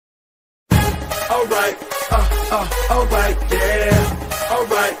alright, alright, yeah,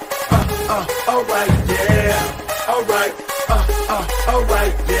 alright, alright, yeah, alright,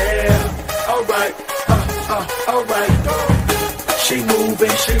 alright, yeah, alright, alright. She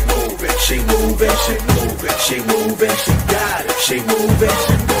moving, she moving, she moving, she moving, she moving, she got it. She moving,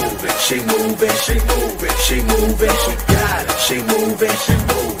 she moving, she moving, she moving, she moving, she got it. She moving, she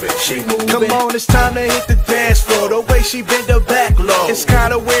moving, she moving. Come on, it's time to hit the dance floor. The way she bend her back low, it's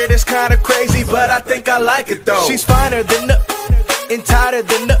kinda weird, it's kinda crazy, but I think I like it though. She's finer than the, and tighter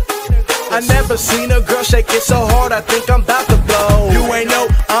than the. I never seen a girl shake it so hard, I think I'm about to blow. You ain't know,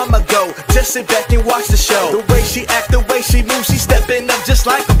 I'ma go, just sit back and watch the show. The way she act, the way she moves, she stepping up just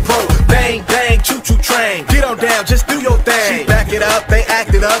like a pro. Bang, bang, choo-choo train, get on down, just do your thing. She back it up, they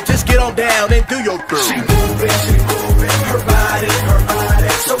act it up, just get on down and do your thing. She moving, her body,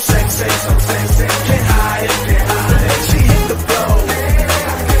 so sexy, can't hide it, she hit the floor.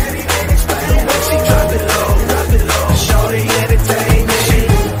 The way she drop it low, Shawty entertainment.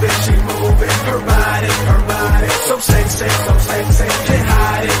 She moving, her body, so sexy, can't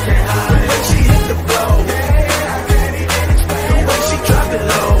hide it, the way she hit the floor. The way she drop it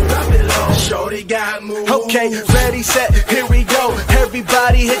low, Shawty got moves. Okay, ready, set, here we go.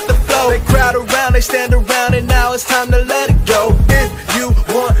 Everybody hit the floor. They crowd around, they stand around, and now it's time to let it go. If you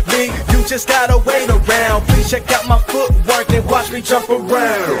want me, you just gotta wait around. Please check out my footwork and watch me jump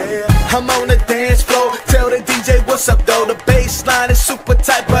around. I'm on the dance floor, tell the DJ what's up though. The bass line is super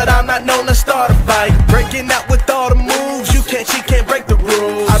tight, but I'm not known to start a fight. Breaking out with all the moves, she can't break the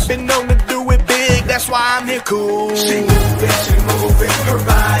rules. I've been known to do it big, that's why I'm here cool. She moving, her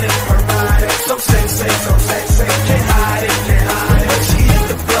body, so sexy, can't hide it, she hit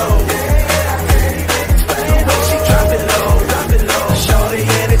the floor. The way she drop it low, Shawty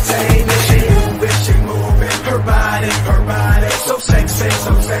entertainment. She moving, her body, so sexy,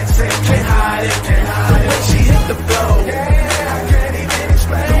 can't hide it, the way she hit the floor.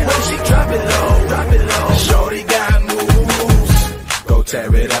 The way she drop it low, Shawty got moves. Go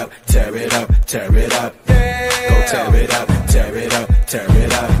tear it up, tear it up, tear it up. Go tear it up, tear it up, tear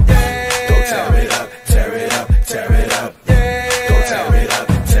it up. Go tear it up, tear it up, tear it up. Go tear it up,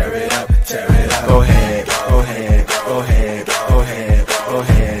 tear it up, tear it up. Go ahead, go ahead, go ahead, go ahead, go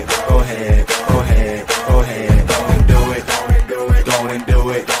ahead, go ahead, go ahead, go ahead. Go and do it, go and do it, go and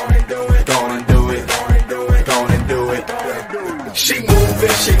do it, go and do it, go and do it, go and do it, go and do it. She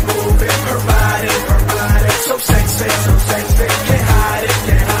moving,